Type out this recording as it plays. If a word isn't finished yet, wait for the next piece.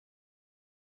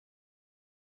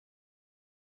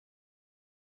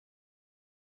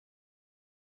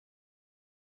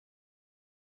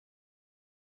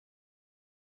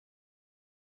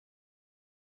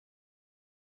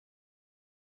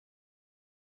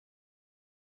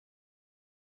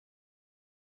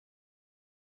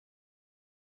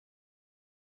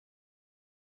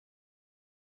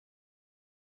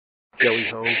Joey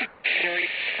Hogue.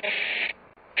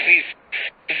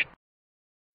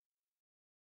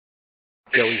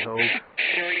 Joey Hogue.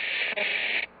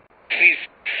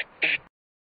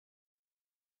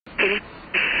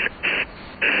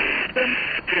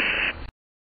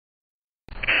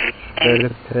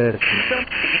 Third person.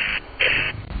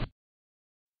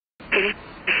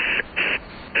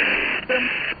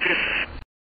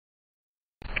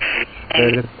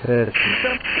 Third person.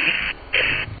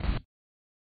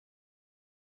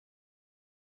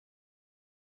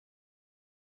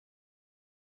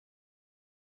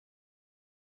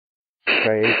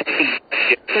 Craig.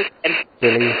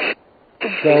 Billy.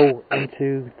 Go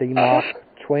into the Mark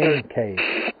Twain cave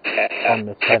on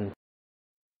the 10th.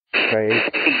 Craig.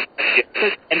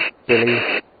 Billy.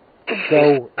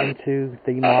 Go into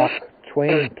the Mark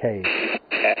Twain cave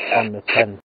on the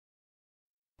 10th.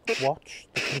 Watch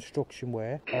the construction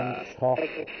work on top of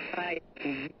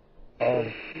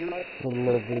the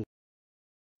lovely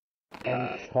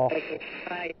on top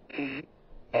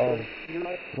of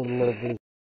the lovely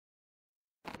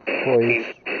boys.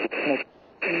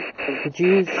 Could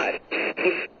you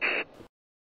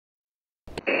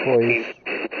boys?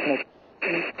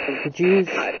 Could you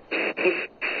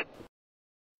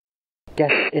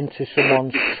get into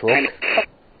someone's truck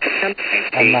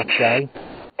on that day?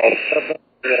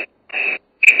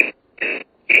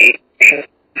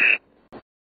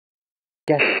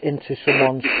 Get into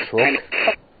someone's truck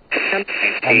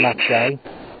on that day.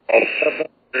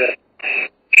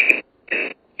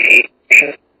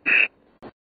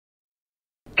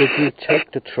 Did you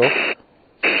take the truck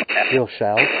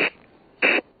yourself?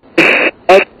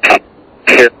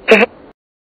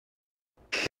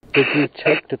 Did you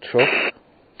take the truck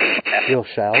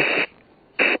yourself?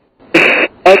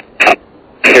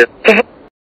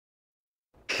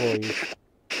 Boys.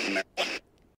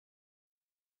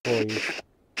 Boys.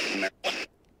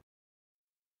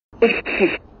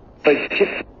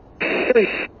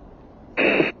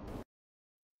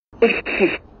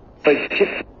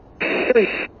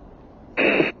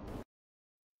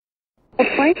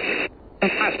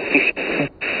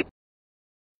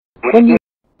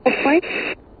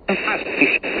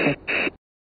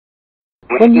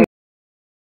 When you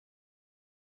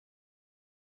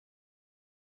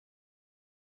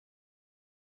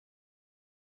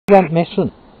went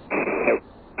missing.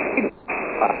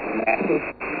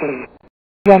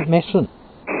 Went missing.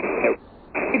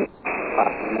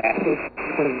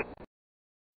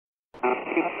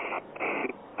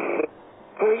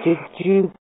 Did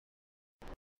you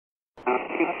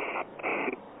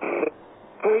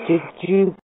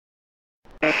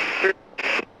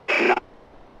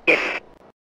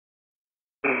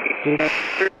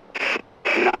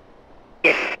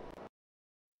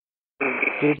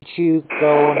did you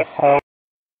go and help?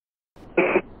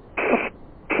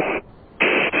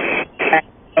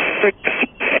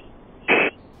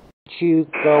 Did you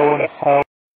go and help?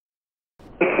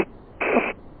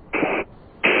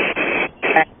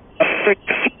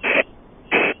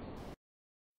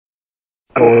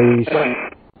 Boys.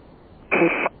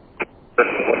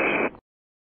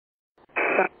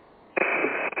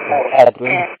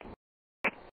 Edwin.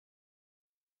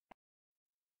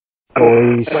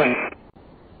 Boys.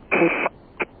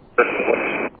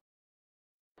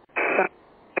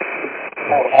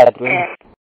 Edwin.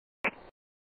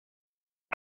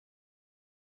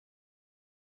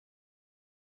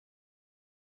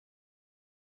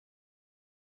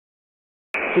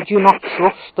 Did you not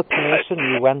trust the person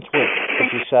you went with,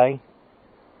 did you say?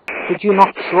 Did you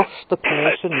not trust the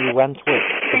person you went with,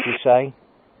 did you say?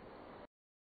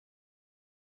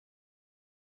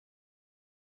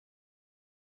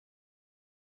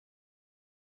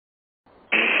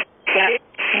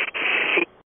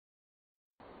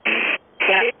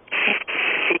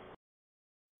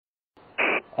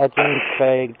 Edwin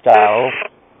Craig Dow.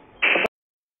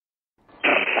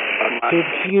 Did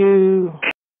you...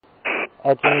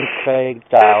 Edwin Craig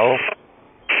Dow.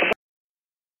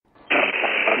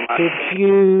 Did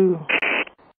you...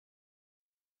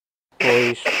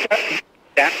 Boys.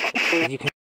 You can...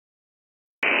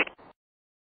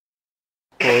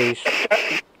 Boys.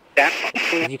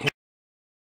 You can...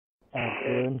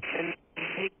 Edwin.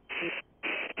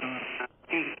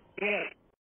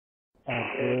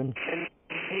 Edwin.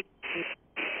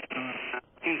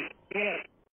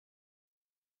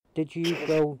 Did you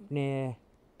go near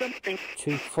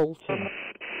to Fulton?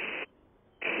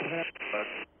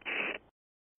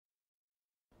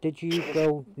 Did you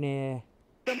go near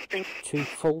to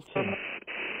Fulton?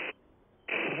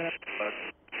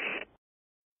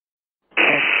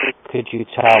 Could you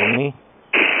tell me?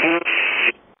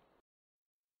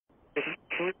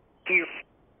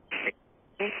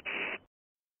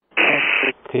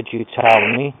 Could you tell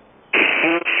me?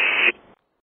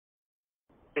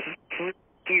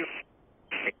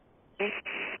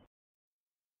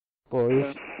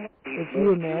 Boys, have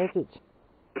you murdered?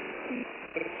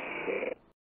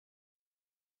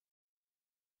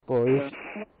 Boys,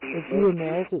 have you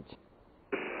murdered?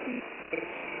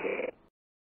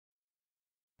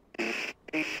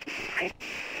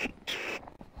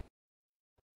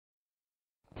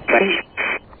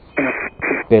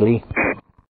 Billy.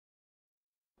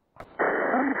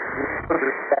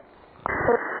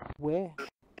 Where?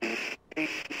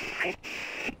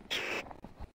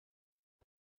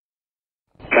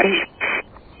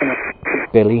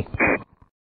 Billy.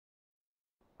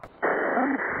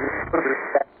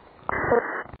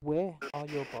 Where are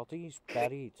your bodies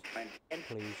buried?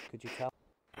 Please, could you tell?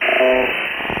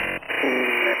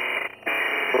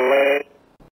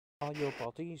 Are your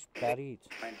bodies buried?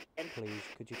 Please,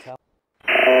 could you tell?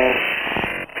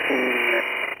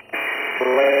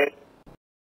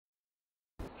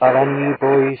 Are any you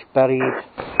boys buried?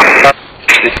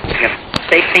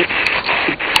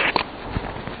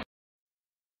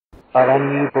 Are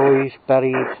any you boys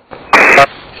buried?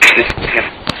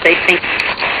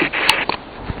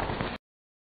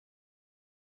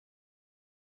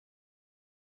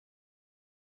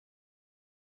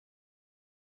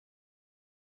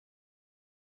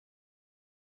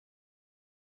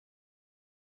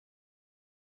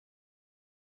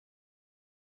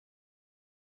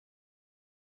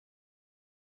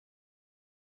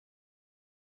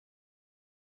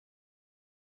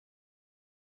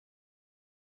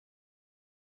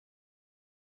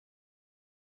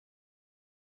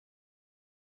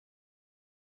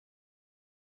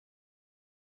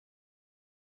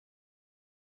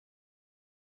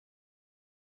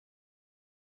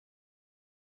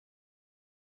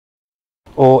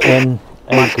 Or in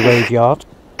a graveyard?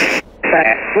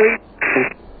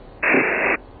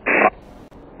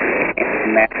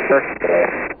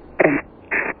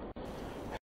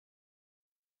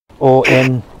 Or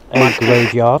in a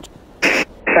graveyard?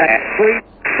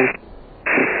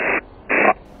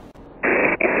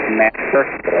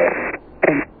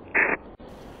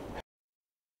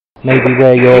 Maybe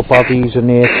where your bodies are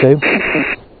near to?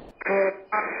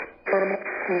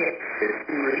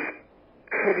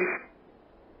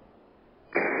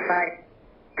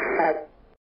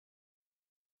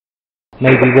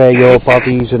 Maybe where your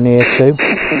bodies are near to?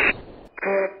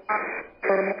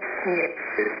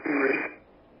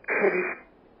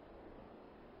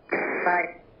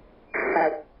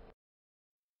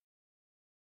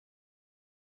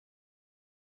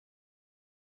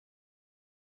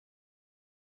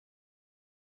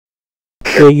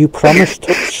 Where you promised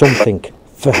something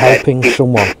for helping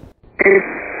someone?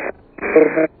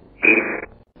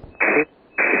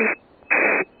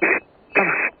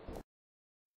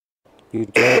 You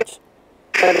did.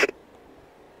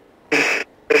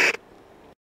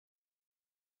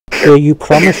 Where you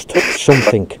promised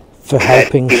something for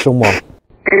helping someone?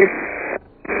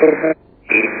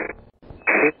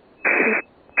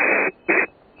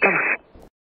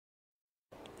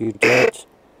 You did.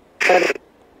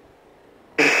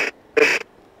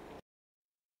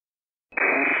 Could you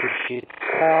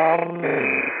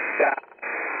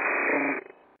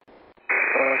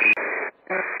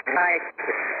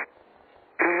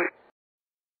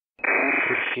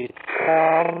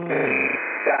tell me?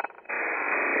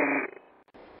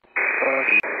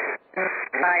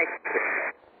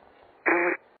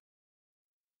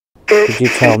 Could you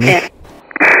tell me?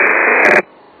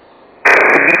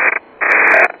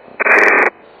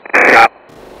 Could you tell me?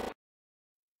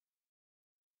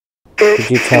 Could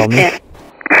you tell me?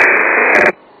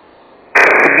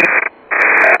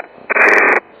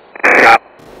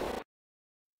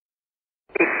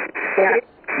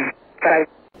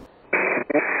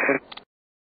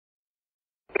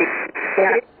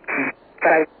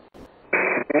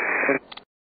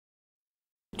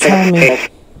 Tell me,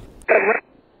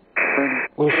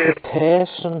 was the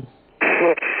person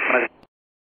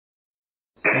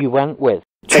you went with?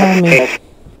 Tell me,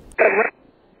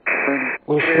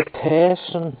 was the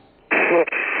person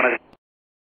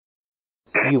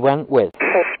you went with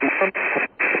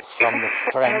from the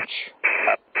French?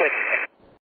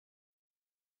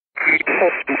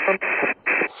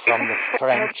 From the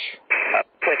French?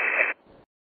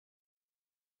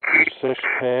 Is this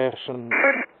person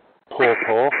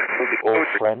Purple or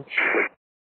French?